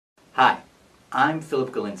Hi, I'm Philip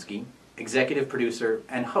Galinsky, executive producer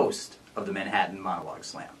and host of the Manhattan Monologue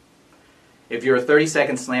Slam. If you're a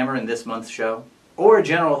 30-second slammer in this month's show, or a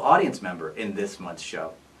general audience member in this month's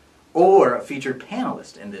show, or a featured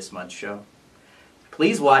panelist in this month's show,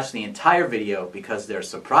 please watch the entire video because there are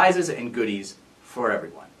surprises and goodies for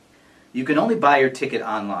everyone. You can only buy your ticket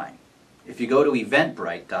online. If you go to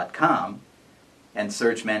eventbrite.com and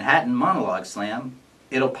search Manhattan Monologue Slam,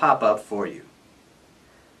 it'll pop up for you.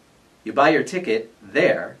 You buy your ticket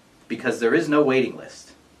there because there is no waiting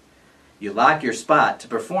list. You lock your spot to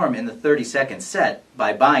perform in the 30-second set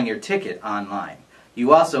by buying your ticket online.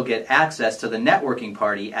 You also get access to the networking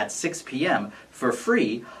party at 6 p.m. for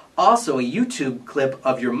free, also a YouTube clip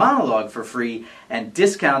of your monologue for free, and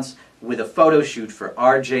discounts with a photo shoot for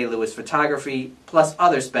R.J. Lewis Photography, plus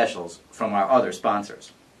other specials from our other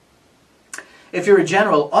sponsors. If you're a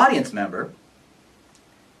general audience member,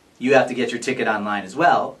 you have to get your ticket online as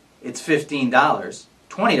well. It's $15,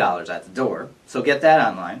 $20 at the door, so get that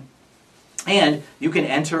online. And you can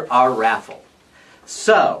enter our raffle.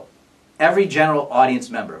 So, every general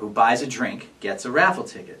audience member who buys a drink gets a raffle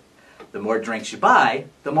ticket. The more drinks you buy,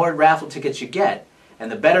 the more raffle tickets you get,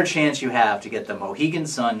 and the better chance you have to get the Mohegan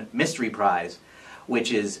Sun Mystery Prize,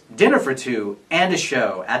 which is dinner for two and a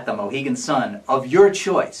show at the Mohegan Sun of your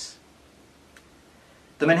choice.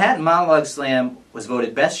 The Manhattan Monologue Slam was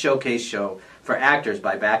voted Best Showcase Show for actors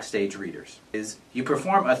by Backstage Readers. You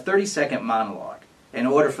perform a 30-second monologue in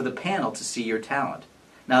order for the panel to see your talent.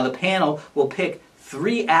 Now the panel will pick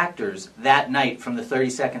 3 actors that night from the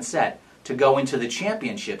 30-second set to go into the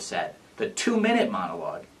championship set, the 2-minute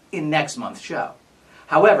monologue, in next month's show.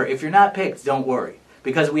 However, if you're not picked, don't worry,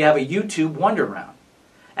 because we have a YouTube Wonder Round.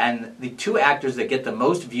 And the 2 actors that get the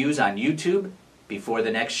most views on YouTube before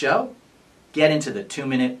the next show get into the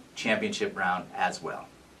 2-minute championship round as well.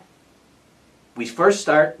 We first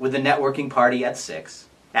start with the networking party at 6.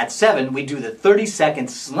 At 7, we do the 30-second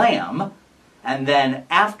slam, and then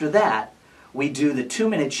after that, we do the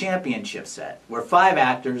 2-minute championship set, where 5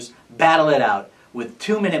 actors battle it out with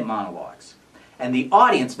 2-minute monologues. And the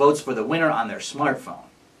audience votes for the winner on their smartphone.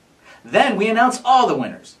 Then we announce all the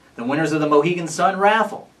winners of the Mohegan Sun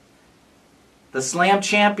raffle, the Slam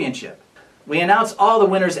Championship. We announce all the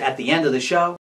winners at the end of the show.